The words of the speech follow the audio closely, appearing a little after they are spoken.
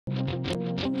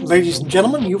Ladies and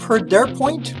gentlemen, you've heard their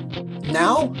point.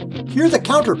 Now, hear the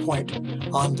counterpoint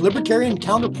on Libertarian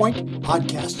Counterpoint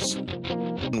podcasts.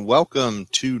 Welcome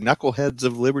to Knuckleheads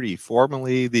of Liberty,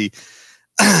 formerly the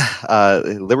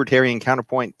Libertarian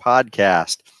Counterpoint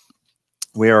podcast.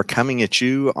 We are coming at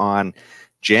you on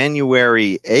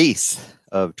January 8th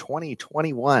of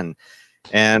 2021.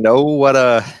 And oh, what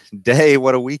a day,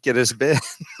 what a week it has been.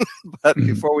 But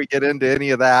before we get into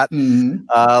any of that,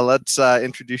 let's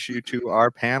introduce you to our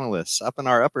panelists. Up in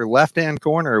our upper left-hand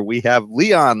corner, we have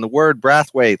Leon, the word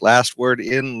Brathwaite, last word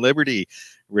in Liberty,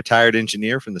 retired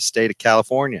engineer from the state of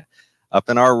California. Up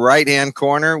in our right-hand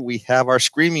corner, we have our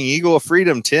screaming eagle of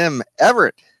freedom, Tim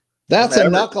Everett. That's a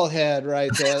knucklehead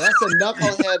right there. That's a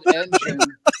knucklehead engine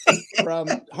from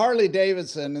Harley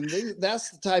Davidson, and that's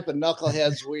the type of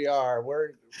knuckleheads we are.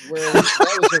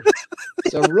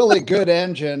 It's a really good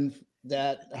engine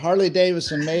that Harley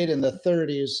Davidson made in the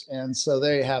 30s, and so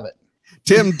there you have it.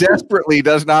 Tim desperately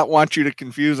does not want you to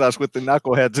confuse us with the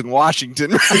knuckleheads in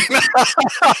Washington right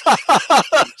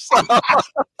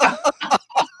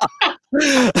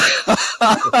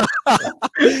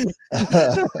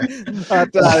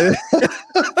now.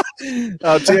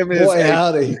 Tim is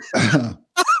howdy.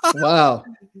 Wow.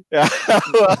 Yeah.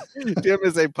 Tim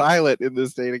is a pilot in the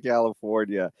state of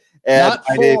California. And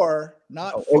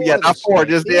not four,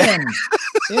 just in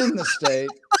the state.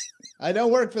 I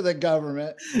don't work for the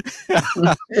government.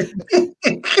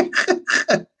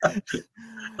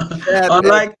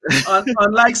 Unlike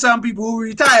some people who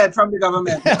retired from the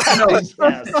government.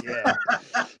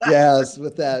 Yes,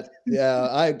 with that. Yeah,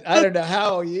 I don't know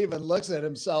how he even looks at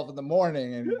himself in the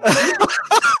morning. And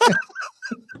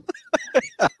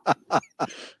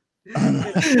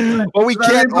well, we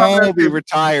can't all be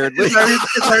retired. It's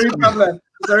very problem.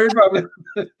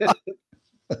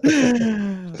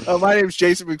 My name is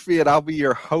Jason McPhee, and I'll be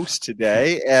your host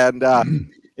today. And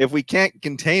if we can't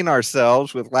contain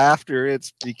ourselves with laughter,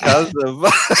 it's because of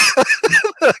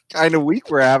the kind of week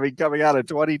we're having coming out of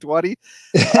 2020.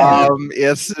 If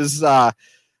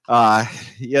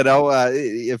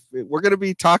we're going to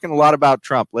be talking a lot about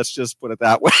Trump, let's just put it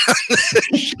that way.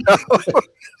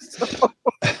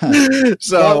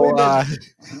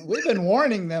 We've been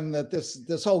warning them that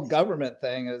this whole government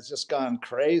thing has just gone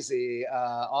crazy,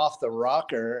 off the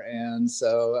rocker, and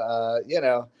so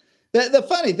the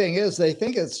funny thing is they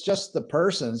think it's just the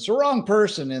person. It's the wrong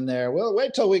person in there. We'll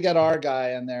wait till we get our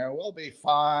guy in there. We'll be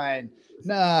fine.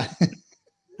 Nah.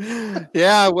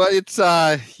 Yeah, well, it's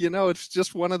it's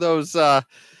just one of those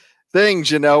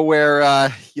things,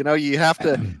 where you have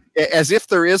to, as if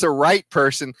there is a right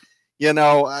person.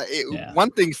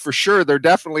 One thing for sure, there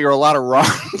definitely are a lot of wrong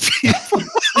people.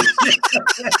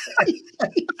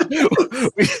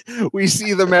 we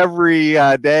see them every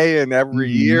day and every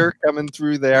year coming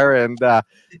through there, and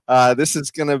this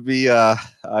is going to be a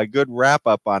good wrap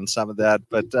up on some of that.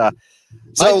 But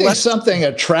I think something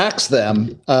attracts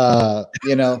them,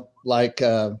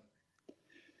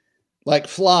 like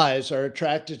flies are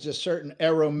attracted to certain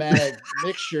aromatic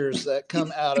mixtures that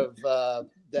come out of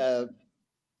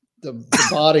the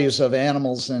bodies of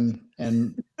animals and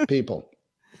people.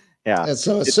 Yeah. And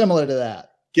so it's similar to that.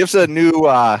 Gives a new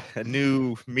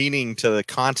meaning to the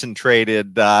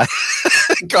concentrated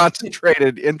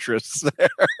interests there.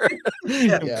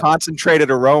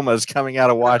 Concentrated aromas coming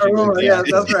out of Washington. Yeah,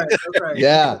 that's right.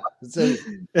 Yeah.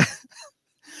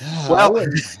 Well, I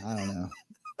don't know.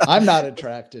 I'm not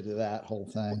attracted to that whole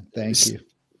thing. Thank you.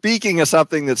 Speaking of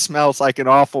something that smells like an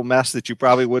awful mess that you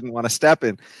probably wouldn't want to step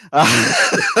in,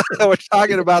 we're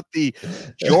talking about the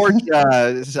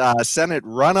Georgia Senate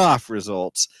runoff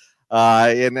results.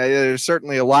 And there's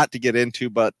certainly a lot to get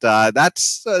into, but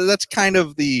that's kind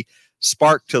of the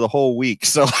spark to the whole week.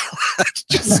 So let's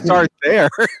just start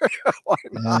there. Why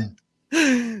not?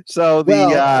 So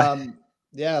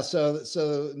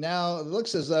so now it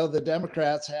looks as though the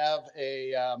Democrats have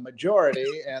a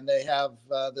majority, and they have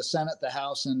the Senate, the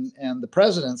House, and the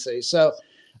presidency. So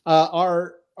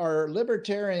our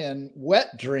libertarian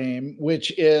wet dream,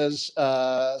 which is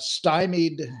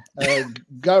stymied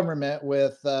government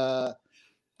with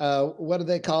what do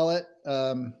they call it?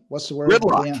 What's the word?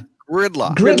 Gridlock.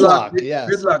 Gridlock. Yes.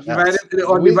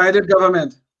 Gridlock. Divided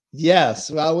government. Yes.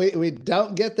 Well, we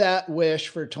don't get that wish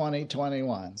for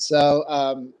 2021. So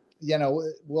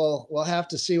we'll have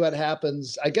to see what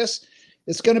happens. I guess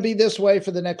it's going to be this way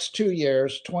for the next 2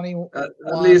 years, 21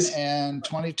 and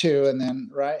 22, and then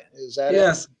right? Is that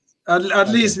yes? At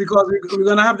least, because we're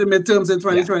going to have the midterms in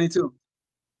 2022.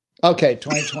 Yeah. Okay,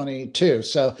 2022.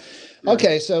 So,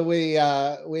 okay, so we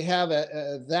have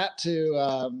that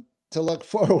to look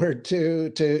forward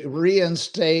to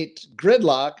reinstate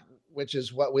gridlock, which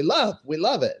is what we love. We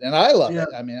love it, and I love Yeah. it.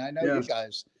 I mean, I know Yeah. you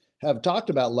guys have talked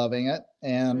about loving it,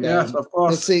 and Yes, of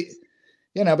course. it's the,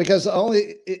 because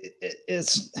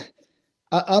it's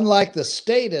unlike the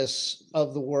statists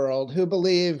of the world who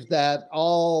believe that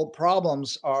all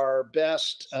problems are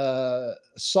best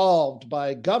solved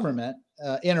by government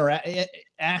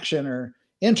action or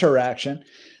interaction.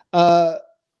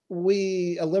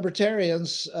 We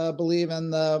libertarians believe in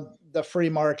the free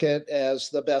market as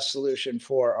the best solution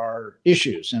for our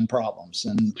issues and problems,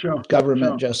 and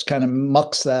government just kind of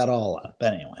mucks that all up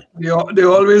anyway. They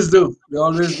always do. They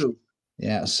always do.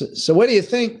 Yeah. So what do you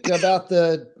think about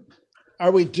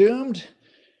are we doomed?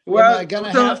 Well, am I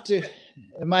gonna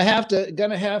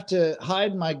have to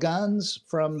hide my guns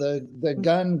from the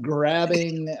gun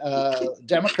grabbing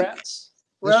Democrats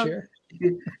this year?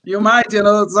 You might,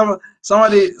 some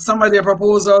of the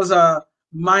proposals are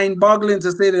mind-boggling,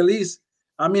 to say the least.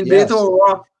 I mean, Yes.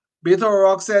 Beto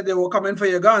O'Rourke said they were coming for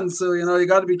your guns, so you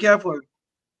got to be careful.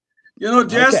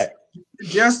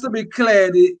 Just to be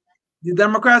clear, the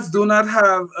Democrats do not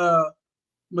have a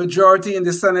majority in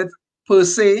the Senate per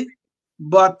se,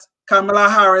 but Kamala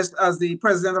Harris, as the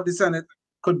president of the Senate,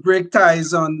 could break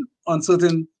ties on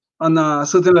certain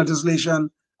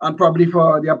legislation, and probably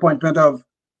for the appointment of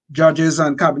judges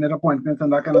and cabinet appointments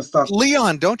and that kind of stuff.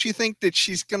 Leon, don't you think that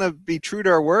she's going to be true to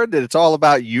her word, that it's all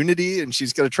about unity and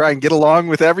she's going to try and get along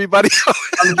with everybody?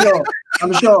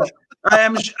 I'm sure. I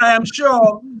am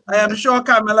sure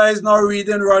Kamala is not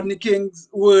reading Rodney King's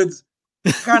words.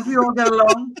 Can't we all get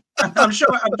along? I'm sure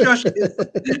she is.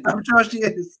 I'm sure she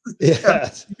is.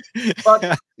 Yes.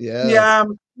 But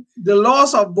the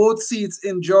loss of both seats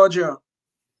in Georgia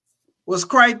was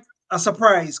quite a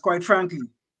surprise, quite frankly,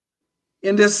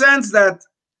 in the sense that,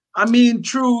 I mean,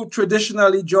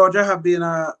 traditionally Georgia have been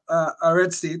a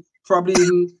red state, probably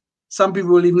even some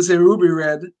people will even say ruby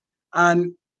red,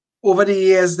 and over the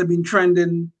years they've been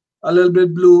trending a little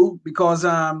bit blue because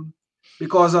of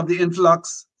the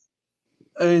influx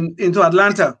into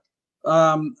Atlanta.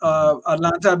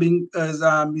 Atlanta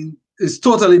is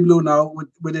totally blue now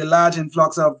with a large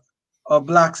influx of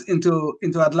blacks into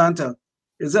Atlanta.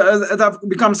 It have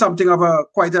become something of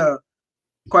quite a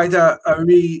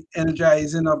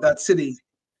re-energizing of that city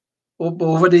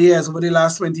over the years. Over the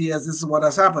last 20 years, this is what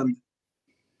has happened.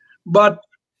 But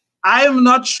I am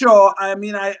not sure. I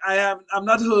mean, I'm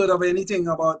not heard of anything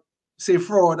about, say,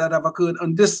 fraud that have occurred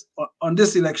on this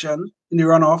election in the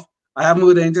runoff. I haven't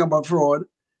heard anything about fraud.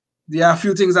 There are a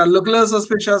few things that look a little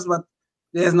suspicious, but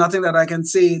there's nothing that I can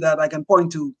say that I can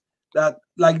point to that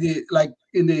like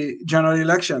in the general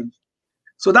election.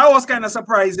 So that was kind of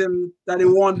surprising that they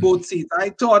won both seats. I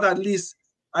thought at least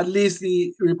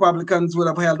the Republicans would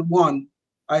have held one.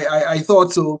 I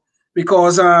thought so,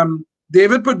 because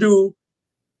David Perdue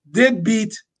did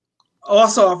beat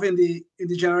Ossoff in the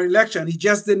general election. He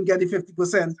just didn't get the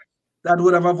 50% that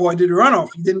would have avoided the runoff.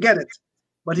 He didn't get it,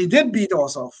 but he did beat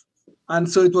Ossoff, and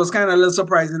so it was kind of a little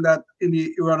surprising that in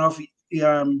the runoff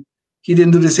he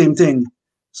didn't do the same thing.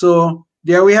 So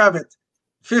there we have it,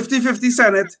 50-50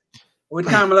 Senate with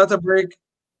Kamala to break.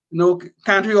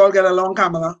 Can't we all get along?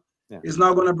 Kamala is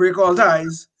not going to break all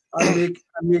ties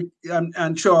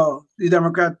and sure the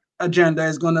Democrat agenda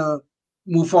is going to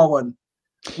move forward.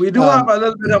 We do have a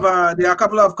little bit of there are a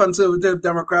couple of conservative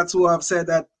Democrats who have said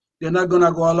that they're not going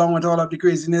to go along with all of the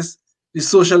craziness, the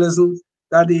socialism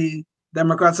that the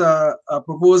Democrats are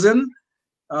proposing.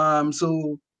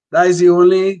 So that is the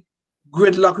only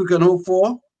gridlock we can hope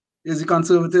for, is the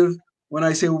conservative. When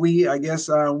I say we, I guess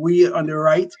we on the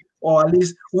right, or at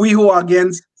least we who are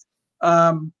against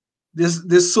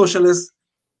this socialist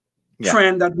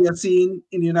trend that we are seeing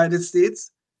in the United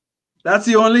States. That's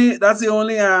the only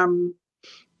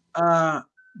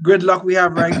gridlock we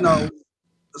have right now.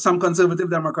 Some conservative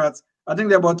Democrats. I think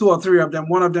there are about 2 or 3 of them.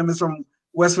 One of them is from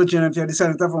West Virginia, the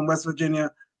senator from West Virginia,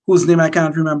 whose name I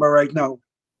can't remember right now.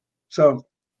 So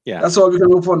that's all we can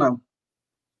hope for now.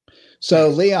 So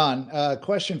Leon,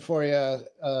 question for you.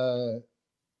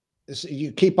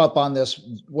 You keep up on this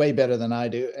way better than I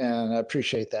do, and I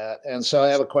appreciate that. And so I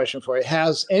have a question for you.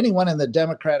 Has anyone in the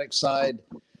Democratic side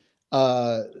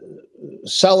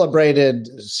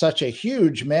celebrated such a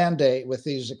huge mandate with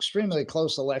these extremely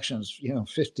close elections,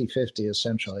 50-50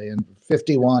 essentially, and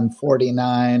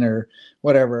 51-49 or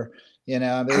whatever,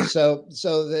 I mean, so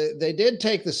they did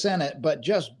take the Senate, but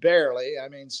just barely. I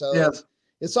mean, so yes.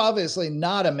 It's obviously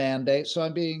not a mandate. So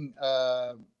I'm being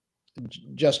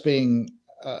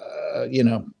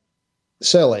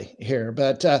silly here,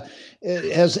 but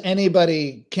has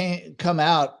anybody come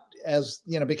out as,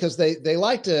 because they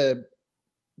like to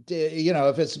you know,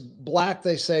 if it's black,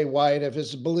 they say white. If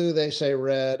it's blue, they say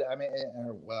red. I mean,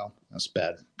 well, that's a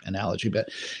bad analogy, but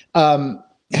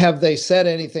have they said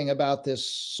anything about this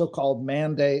so-called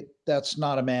mandate? That's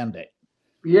not a mandate.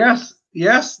 Yes,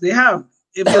 yes, they have.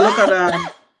 If you look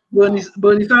at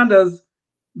Bernie Sanders,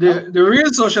 the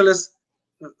real socialist,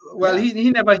 well, yeah.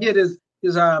 he never hid his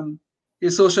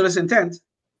socialist intent.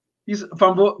 He's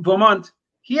from Vermont.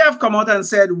 He have come out and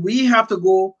said we have to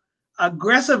go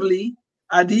aggressively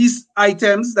at these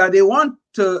items that they want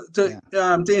to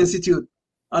institute,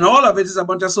 and all of it is a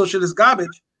bunch of socialist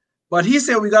garbage. But he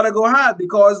said we got to go hard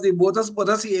because the voters put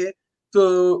us here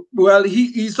to. Well,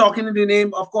 he's talking in the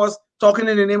name, of course, talking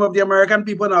in the name of the American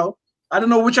people now. I don't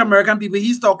know which American people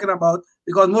he's talking about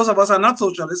because most of us are not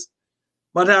socialists.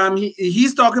 But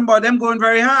he's talking about them going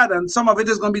very hard, and some of it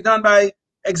is going to be done by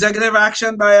executive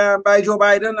action by Joe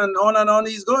Biden, and on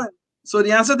he's going. So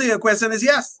the answer to your question is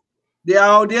yes. They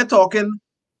are out there talking.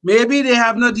 Maybe they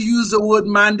have not used the word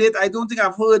mandate. I don't think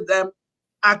I've heard them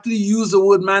actually use the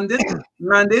word mandate.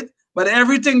 But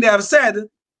everything they have said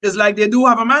is like they do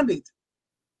have a mandate.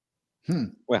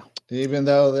 Well, even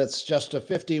though that's just a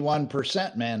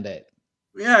 51% mandate.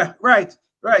 Yeah, right.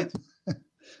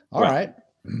 All right.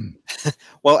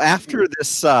 Well, after this,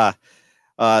 some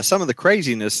of the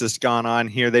craziness that's gone on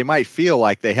here, they might feel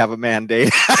like they have a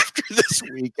mandate after this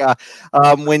week.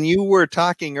 When you were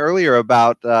talking earlier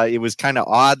about it was kind of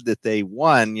odd that they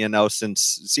won, you know,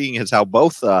 since seeing as how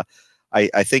both,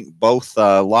 I think both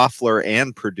Loeffler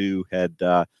and Perdue had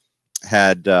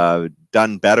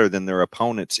done better than their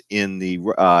opponents in the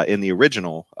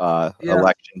original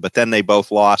election, but then they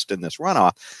both lost in this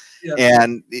runoff. Yeah.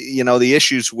 And you know the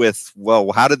issues with,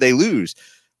 well, how did they lose?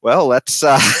 Well, let's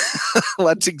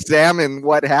examine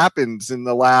what happens in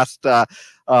the last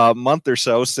month or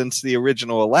so since the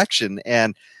original election.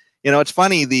 And you know it's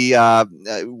funny, the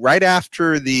right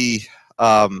after the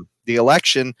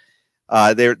election,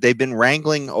 they've been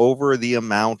wrangling over the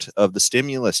amount of the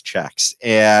stimulus checks,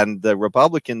 and the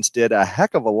Republicans did a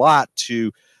heck of a lot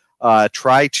to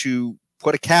try to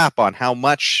put a cap on how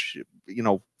much, you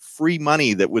know, free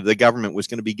money that the government was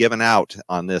going to be given out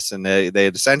on this. And they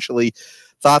had essentially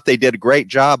thought they did a great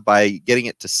job by getting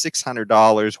it to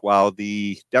 $600 while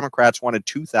the Democrats wanted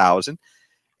 $2,000.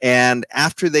 And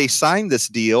after they signed this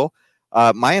deal,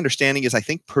 my understanding is I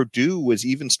think Perdue was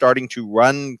even starting to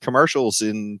run commercials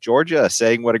in Georgia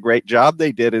saying what a great job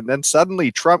they did. And then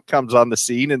suddenly Trump comes on the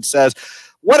scene and says,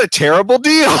 what a terrible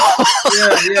deal.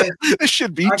 Yeah. This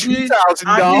should be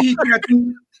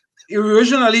 $2,000. He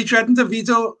originally threatened to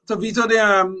veto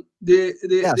the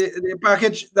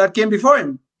package that came before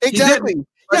him. Exactly.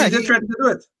 He did threaten to do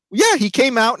it. Yeah, he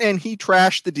came out and he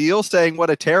trashed the deal, saying what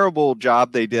a terrible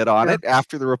job they did on it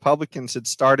after the Republicans had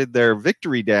started their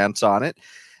victory dance on it.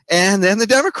 And then the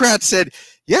Democrats said,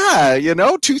 yeah, you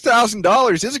know,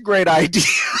 $2,000 is a great idea.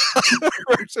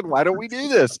 Said, why don't we do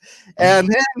this? And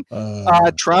then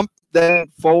Trump then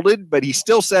folded, but he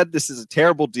still said this is a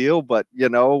terrible deal, but, you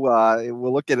know,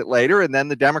 we'll look at it later. And then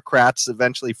the Democrats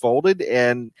eventually folded.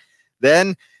 And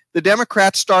then the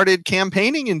Democrats started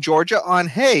campaigning in Georgia on,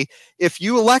 hey, if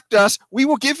you elect us, we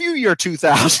will give you your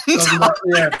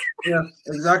 $2,000. Yeah,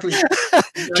 exactly.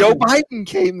 Joe Biden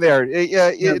came there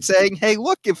saying, hey,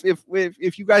 look,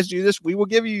 if you guys do this, we will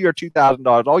give you your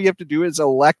 $2,000. All you have to do is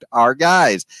elect our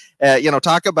guys. You know,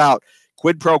 talk about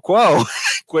quid pro quo.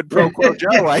 Quid pro quo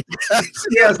Joe, I guess.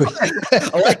 Yes.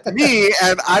 Elect me,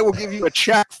 and I will give you a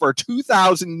check for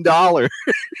 $2,000.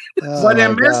 But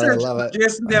their message,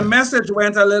 Jason, their message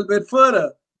went a little bit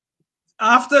further.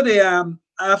 After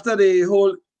the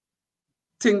whole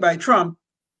thing by Trump,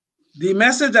 the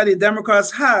message that the Democrats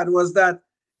had was that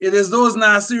it is those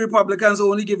nasty Republicans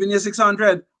only giving you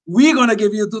 $600. We're gonna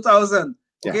give you $2,000.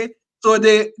 Okay, so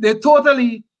they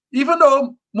totally, even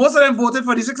though most of them voted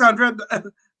for the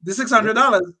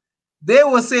 $600, they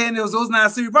were saying it was those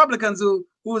nasty Republicans who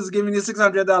was giving you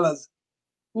 $600,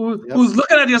 who's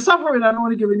looking at your suffering and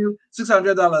only giving you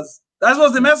 $600. That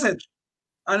was the message.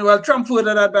 And well, Trump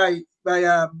furthered that by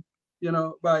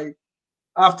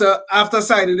after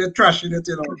signing it, trashing it,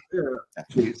 you know.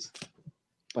 Yeah.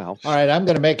 Well, all right, I'm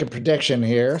going to make a prediction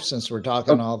here since we're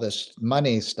talking all this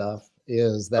money stuff.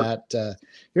 Is that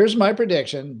here's my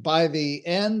prediction: by the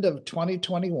end of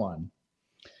 2021.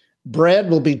 Bread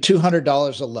will be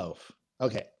 $200 a loaf.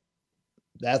 Okay,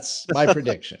 that's my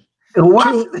prediction.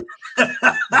 What?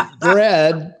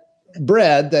 bread,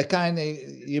 the kind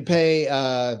you pay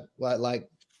like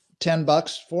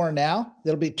 $10 for now.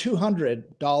 It'll be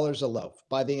 $200 a loaf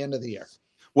by the end of the year.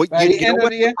 Do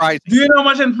you know how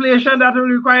much inflation that will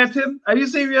require, Tim? Are you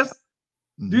serious?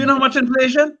 Do you know how much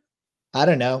inflation? I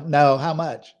don't know. No, how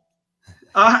much?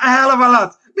 A hell of a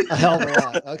lot. A hell of a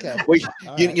lot. Okay. Well,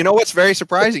 Right. you know what's very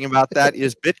surprising about that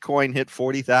is Bitcoin hit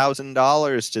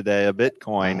 $40,000 today, a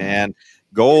Bitcoin, and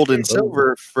gold and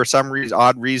silver, for some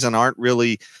odd reason, aren't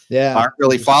really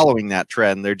following that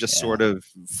trend. They're just sort of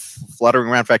fluttering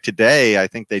around. In fact, today I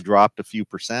think they dropped a few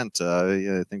percent.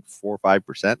 I think 4 or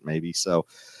 5% maybe. So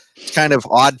it's kind of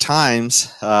odd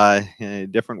times, in a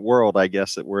different world, I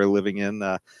guess, that we're living in.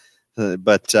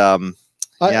 But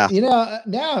yeah, you know,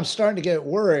 now I'm starting to get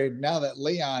worried now that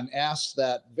Leon asked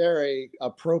that very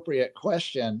appropriate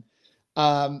question.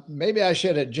 Maybe I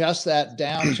should adjust that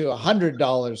down to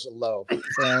 $100 a loaf.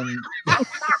 And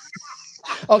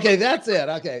okay, that's it.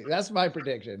 Okay, that's my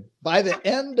prediction. By the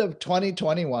end of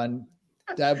 2021,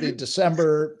 that'd be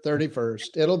December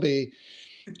 31st. It'll be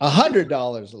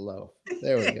 $100 a loaf.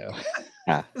 There we go.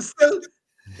 Yeah. Still,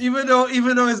 even though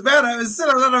it's better, it's still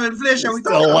a lot of inflation. It's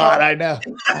still a lot. I know.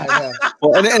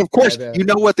 Well, and of course, you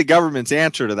know what the government's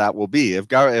answer to that will be. If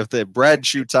the bread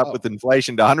shoots up with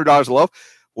inflation to $100 a loaf,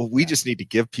 well, we just need to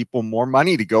give people more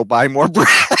money to go buy more bread.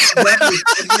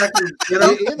 Exactly. You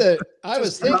know? I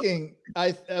was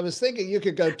thinking you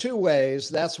could go two ways.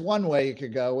 That's one way you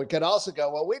could go. We could also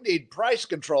go, well, we need price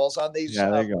controls on these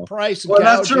price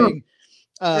gouging.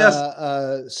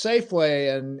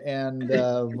 Safeway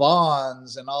and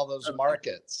Vaughn's and all those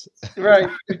markets. Right.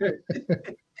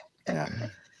 Yeah.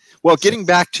 Well, getting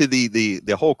back to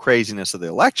the whole craziness of the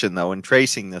election, though, and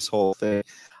tracing this whole thing,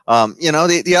 you know,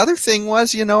 the other thing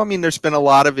was, you know, I mean, there's been a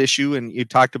lot of issue, and you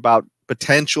talked about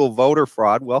potential voter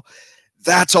fraud. Well,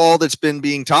 that's all that's been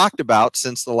being talked about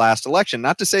since the last election.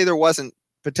 Not to say there wasn't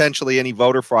potentially any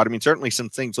voter fraud. I mean, certainly some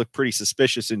things look pretty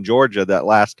suspicious in Georgia that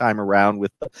last time around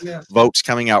with the votes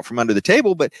coming out from under the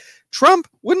table, but Trump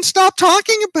wouldn't stop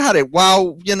talking about it.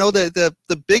 While, you know, the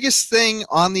biggest thing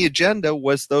on the agenda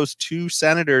was those 2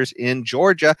 senators in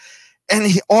Georgia, and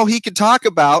all he could talk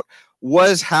about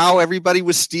was how everybody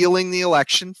was stealing the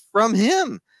election from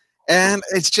him. And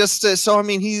it's just so, I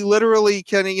mean, he literally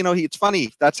can, you know, it's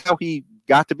funny. That's how he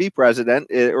got to be president,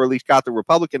 or at least got the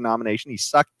Republican nomination. He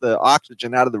sucked the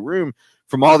oxygen out of the room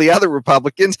from all the other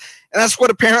Republicans. And that's what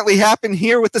apparently happened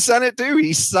here with the Senate too.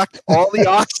 He sucked all the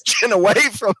oxygen away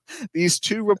from these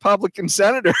 2 Republican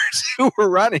senators who were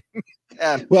running.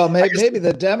 And well, maybe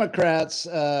the Democrats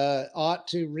ought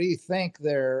to rethink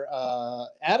their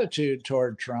attitude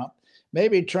toward Trump.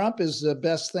 Maybe Trump is the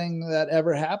best thing that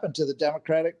ever happened to the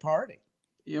Democratic Party.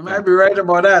 You might be right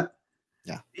about that.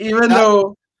 Yeah. Even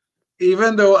though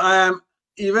I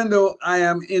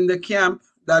am in the camp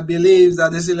that believes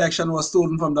that this election was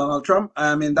stolen from Donald Trump,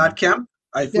 I am in that camp.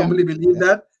 I firmly believe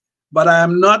that. But I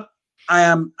am not. I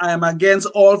am against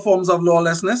all forms of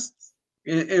lawlessness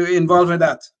involved in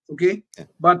that. Okay. Yeah.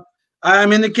 But I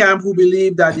am in the camp who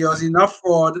believe that there was enough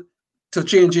fraud to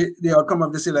change the outcome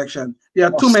of this election. There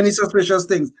are too many suspicious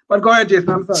things. But go ahead, Jason.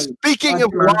 I'm sorry. Speaking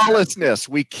of lawlessness,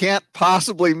 we can't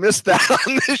possibly miss that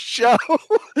on this show.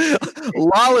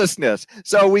 Lawlessness.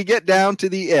 So we get down to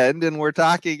the end, and we're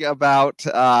talking about,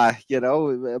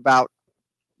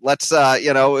 let's,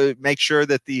 make sure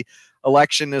that the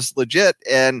election is legit.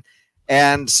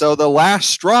 And so the last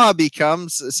straw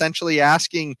becomes essentially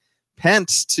asking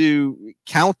Pence to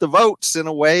count the votes in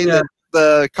a way that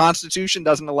the Constitution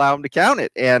doesn't allow him to count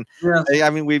it. And I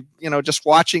mean, we've, just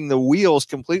watching the wheels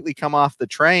completely come off the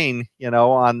train,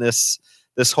 on this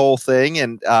whole thing.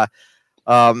 And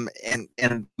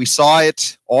we saw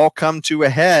it all come to a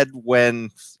head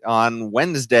when on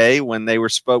Wednesday, when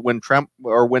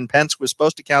when Pence was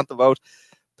supposed to count the vote,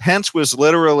 Pence was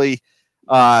literally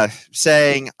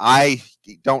saying, I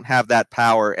don't have that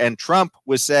power. And Trump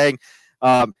was saying,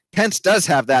 Pence does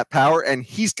have that power, and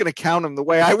he's going to count them the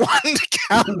way I want him to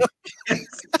count them.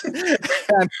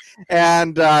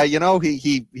 and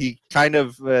he kind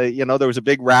of, there was a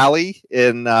big rally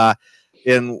in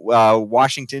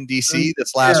Washington, D.C.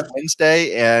 this last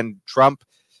Wednesday, and Trump,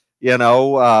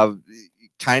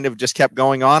 kind of just kept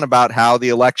going on about how the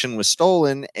election was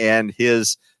stolen, and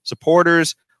his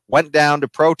supporters went down to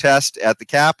protest at the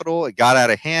Capitol. It got out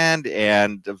of hand,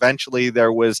 and eventually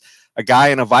there was a guy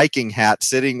in a Viking hat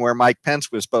sitting where Mike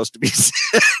Pence was supposed to be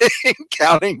sitting,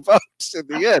 counting votes in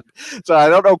the end. So I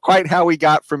don't know quite how we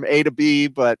got from A to B,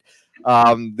 but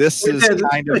this is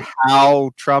kind of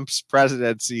how Trump's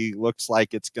presidency looks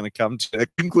like it's going to come to a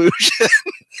conclusion.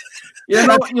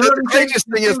 The craziest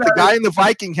thing is the guy in the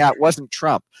Viking hat wasn't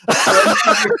Trump.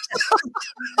 The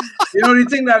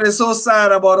thing that is so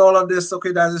sad about all of this,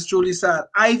 that is truly sad.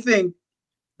 I think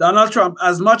Donald Trump,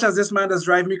 as much as this man does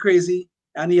drive me crazy,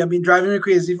 and he has been driving me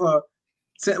crazy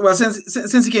since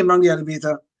he came down the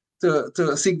elevator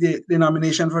to seek the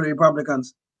nomination for the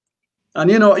Republicans. And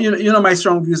you know my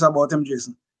strong views about him,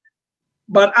 Jason.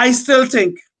 But I still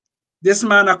think this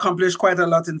man accomplished quite a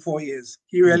lot in 4 years.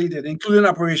 He really did, including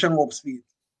Operation Warp Speed.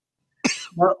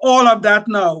 But all of that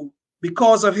now,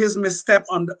 because of his misstep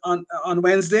on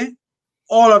Wednesday,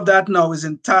 all of that now is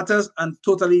in tatters and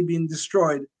totally being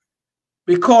destroyed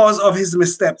because of his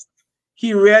misstep.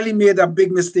 He really made a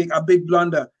big mistake, a big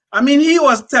blunder. I mean, he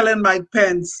was telling Mike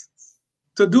Pence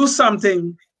to do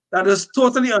something that is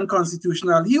totally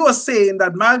unconstitutional. He was saying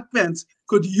that Mike Pence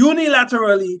could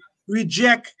unilaterally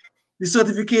reject the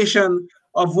certification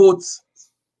of votes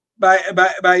by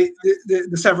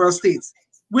the several states,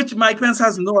 which Mike Pence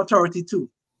has no authority to.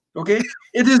 Okay,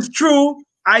 it is true.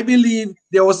 I believe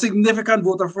there was significant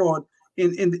voter fraud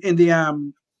in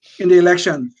the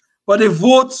election, but the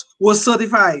votes were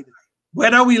certified,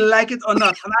 whether we like it or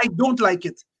not. And I don't like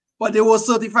it, but they were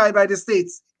certified by the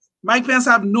states. Mike Pence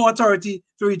have no authority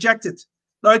to reject it.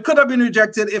 Now, it could have been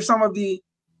rejected if some of the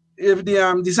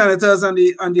senators and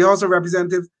the House of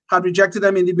Representatives had rejected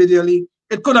them individually.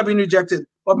 It could have been rejected,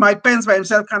 but Mike Pence by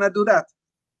himself cannot do that.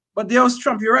 But there was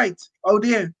Trump, you're right, out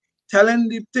there telling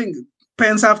the thing.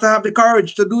 Pence have to have the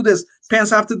courage to do this. Pence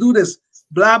have to do this.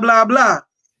 Blah, blah, blah.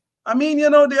 I mean,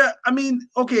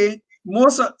 okay,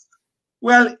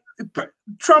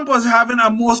 Trump was having a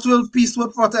mostly peaceful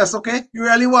protest, okay? He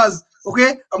really was,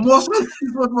 okay? A mostly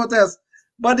peaceful protest.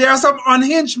 But there are some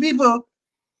unhinged people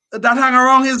that hang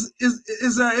around his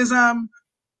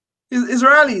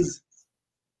rallies.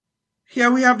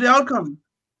 Here we have the outcome.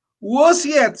 Worse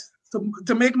yet,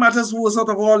 to make matters worse out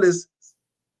of all this,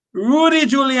 Rudy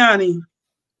Giuliani,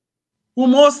 who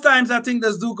most times I think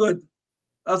does do good,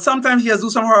 sometimes he has do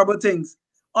some horrible things.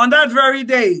 On that very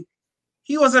day,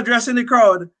 he was addressing the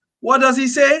crowd. What does he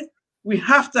say? We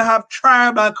have to have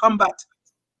trial by combat.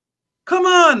 Come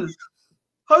on.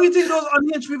 How do you think those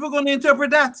unhinged people are going to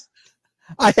interpret that?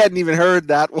 I hadn't even heard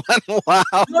that one. Wow.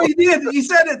 No, he did. He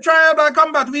said it. Trial by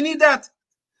combat. We need that.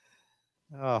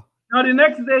 Oh. Now the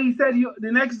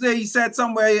next day he said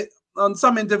somewhere on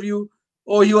some interview,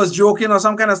 or he was joking or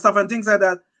some kind of stuff and things like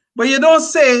that. But you don't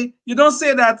say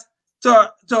that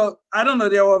to I don't know,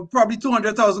 there were probably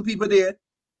 200,000 people there.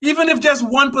 Even if just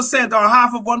 1% or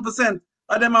half of 1%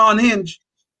 of them are unhinged,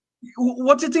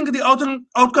 what do you think the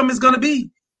outcome is going to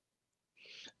be?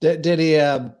 Did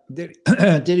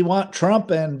he want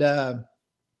Trump and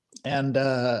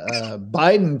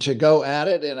Biden to go at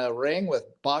it in a ring with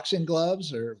boxing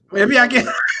gloves, or maybe I guess?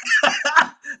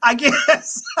 I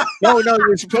guess. No,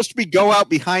 you're supposed to go out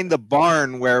behind the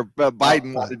barn where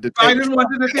Biden wanted to take. Biden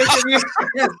wanted to take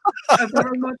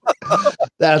it.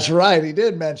 That's right. He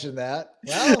did mention that.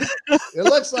 Well, it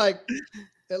looks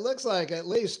like at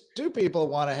least two people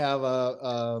want to have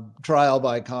a trial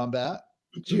by combat: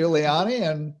 Giuliani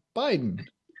and Biden.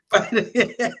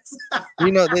 Yes.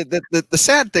 The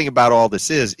sad thing about all this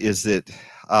is that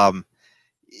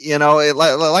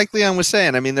like Leon was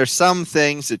saying, I mean, there's some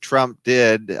things that Trump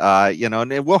did,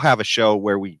 and we'll have a show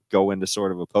where we go into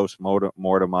sort of a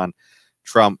post-mortem on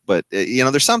Trump. But,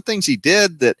 there's some things he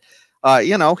did that,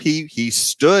 he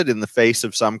stood in the face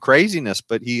of some craziness,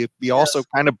 but he also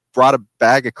kind of brought a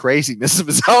bag of craziness of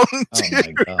his own. Oh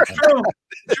my God.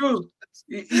 True.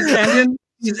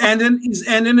 He's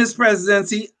ending his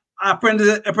presidency, a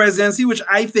presidency which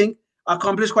I think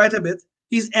accomplished quite a bit.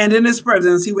 He's ending his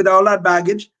presidency with all that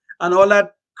baggage and all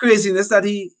that craziness that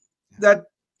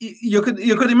you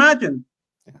could imagine.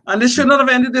 And this should not have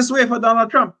ended this way for Donald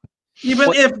Trump. Even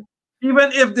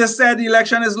if they said the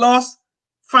election is lost,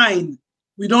 fine.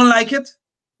 We don't like it.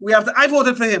 We have to. I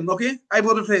voted for him. Okay, I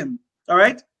voted for him. All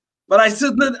right, but I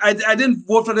didn't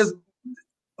vote for this.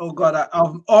 Oh God, I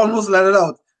almost let it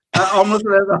out.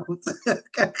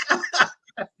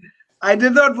 I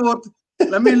did not vote.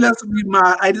 Let's be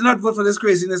mad. I did not vote for this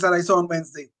craziness that I saw on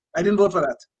Wednesday. I didn't vote for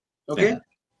that. Okay? Yeah.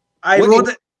 I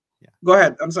voted. Yeah. Go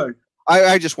ahead. I'm sorry.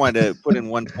 I just wanted to put in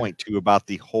one point too about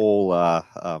the whole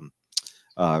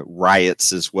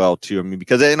riots as well too. I mean,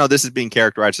 because this is being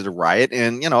characterized as a riot,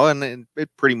 and and it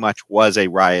pretty much was a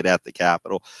riot at the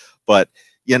Capitol. But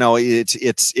it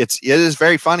is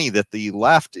very funny that the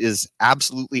left is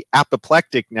absolutely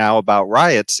apoplectic now about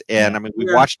riots, and I mean,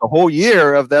 we watched a whole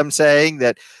year of them saying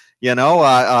that.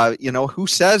 Who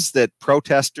says that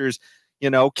protesters,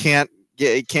 can't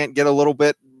get a little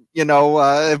bit,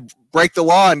 break the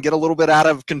law and get a little bit out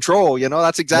of control.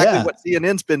 That's exactly what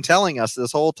CNN's been telling us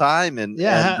this whole time. And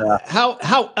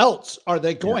how else are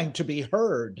they going to be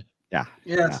heard? Yeah.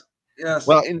 Yes. Yes.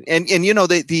 Well, and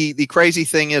the crazy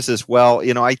thing is as well,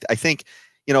 I think,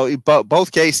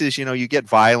 both cases, you get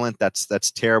violent. That's a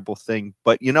terrible thing.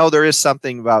 But, there is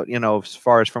something about, as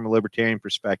far as from a libertarian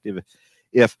perspective,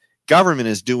 if government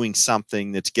is doing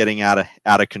something that's getting out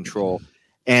of control,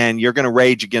 and you're going to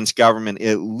rage against government,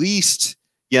 at least,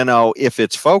 you know, if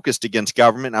it's focused against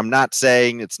government. I'm not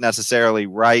saying it's necessarily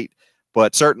right,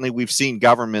 but certainly we've seen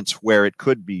governments where it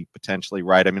could be potentially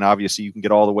right. I mean, obviously you can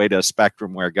get all the way to a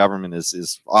spectrum where government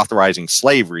is authorizing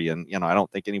slavery, and, you know, I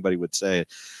don't think anybody would say,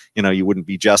 you know, you wouldn't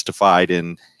be justified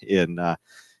in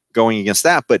going against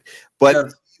that. But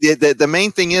the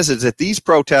main thing is that these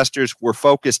protesters were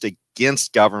focused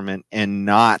against government and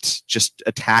not just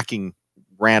attacking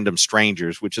random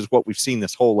strangers, which is what we've seen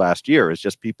this whole last year, is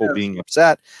just people being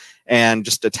upset and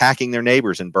just attacking their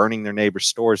neighbors and burning their neighbors'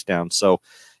 stores down. So,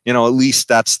 you know, at least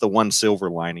that's the one silver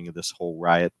lining of this whole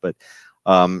riot. But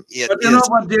you know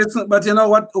what, Jason, but you know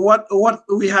what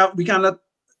we cannot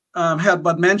help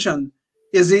but mention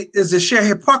is the sheer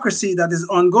hypocrisy that is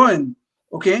ongoing.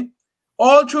 Okay,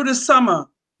 all through the summer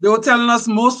they were telling us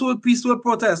most were peaceful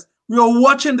protests. We were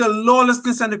watching the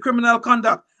lawlessness and the criminal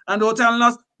conduct, and they were telling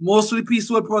us mostly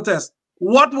peaceful protests.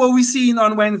 What were we seeing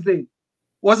on Wednesday?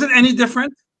 Was it any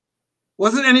different?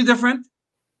 Was it any different?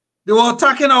 They were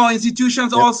attacking our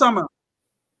institutions all summer.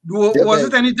 Was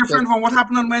it any different from what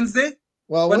happened on Wednesday?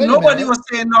 Well, but nobody was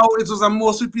saying no, it was a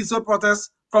mostly peaceful protest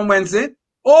from Wednesday.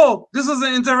 Oh, this is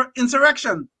an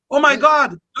insurrection. Oh my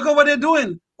God, look at what they're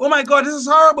doing. Oh my God, this is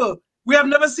horrible. We have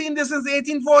never seen this since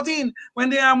 1814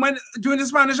 when they went during the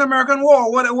Spanish-American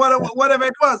War, whatever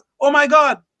it was. Oh my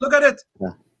God, look at it.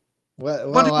 Yeah. But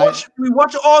we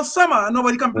watch all summer and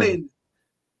nobody complained.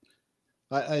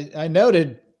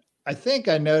 I think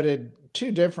I noted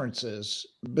two differences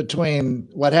between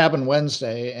what happened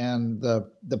Wednesday and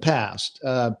the past.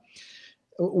 But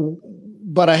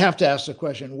I have to ask the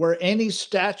question: were any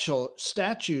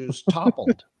statues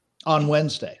toppled on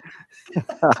Wednesday?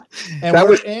 And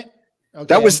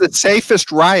that was the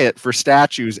safest riot for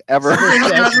statues ever.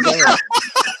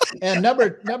 And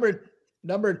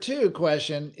number two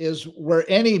question is: were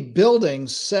any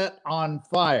buildings set on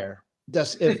fire?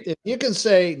 If you can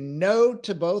say no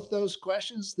to both those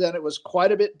questions, then it was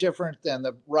quite a bit different than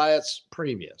the riots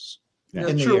previous in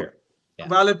the year. Yeah.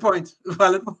 Valid point.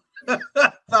 Valid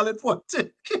point.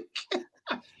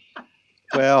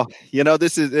 Well, you know,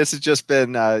 this has just been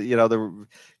you know, the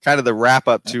kind of the wrap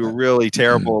up to a really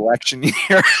terrible election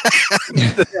year.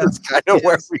 That's kind of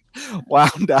where we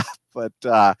wound up. But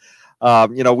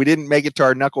you know, we didn't make it to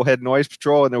our Knucklehead Noise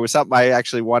Patrol, and there was something I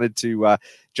actually wanted to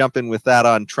jump in with that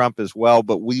on Trump as well,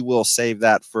 but we will save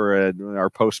that for our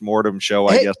post-mortem show,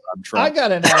 I guess, on Trump. I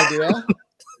got an idea.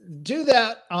 Do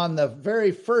that on the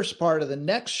very first part of the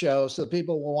next show so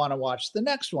people will want to watch the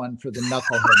next one for the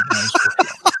Knucklehead Noise Patrol.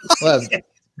 Well,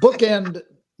 bookend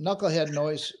Knucklehead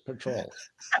Noise Patrol.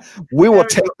 We will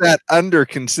take that under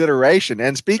consideration.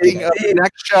 And speaking of the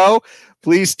next show,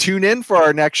 please tune in for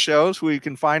our next shows. You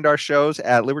can find our shows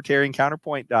at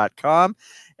libertariancounterpoint.com.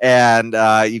 And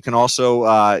you can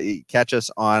also catch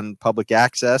us on Public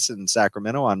Access in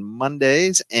Sacramento on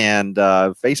Mondays, and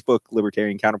Facebook,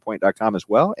 libertariancounterpoint.com as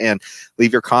well. And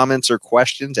leave your comments or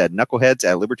questions at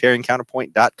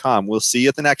knuckleheads@libertariancounterpoint.com. We'll see you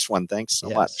at the next one. Thanks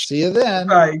so much. See you then.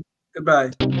 Bye.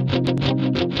 Goodbye.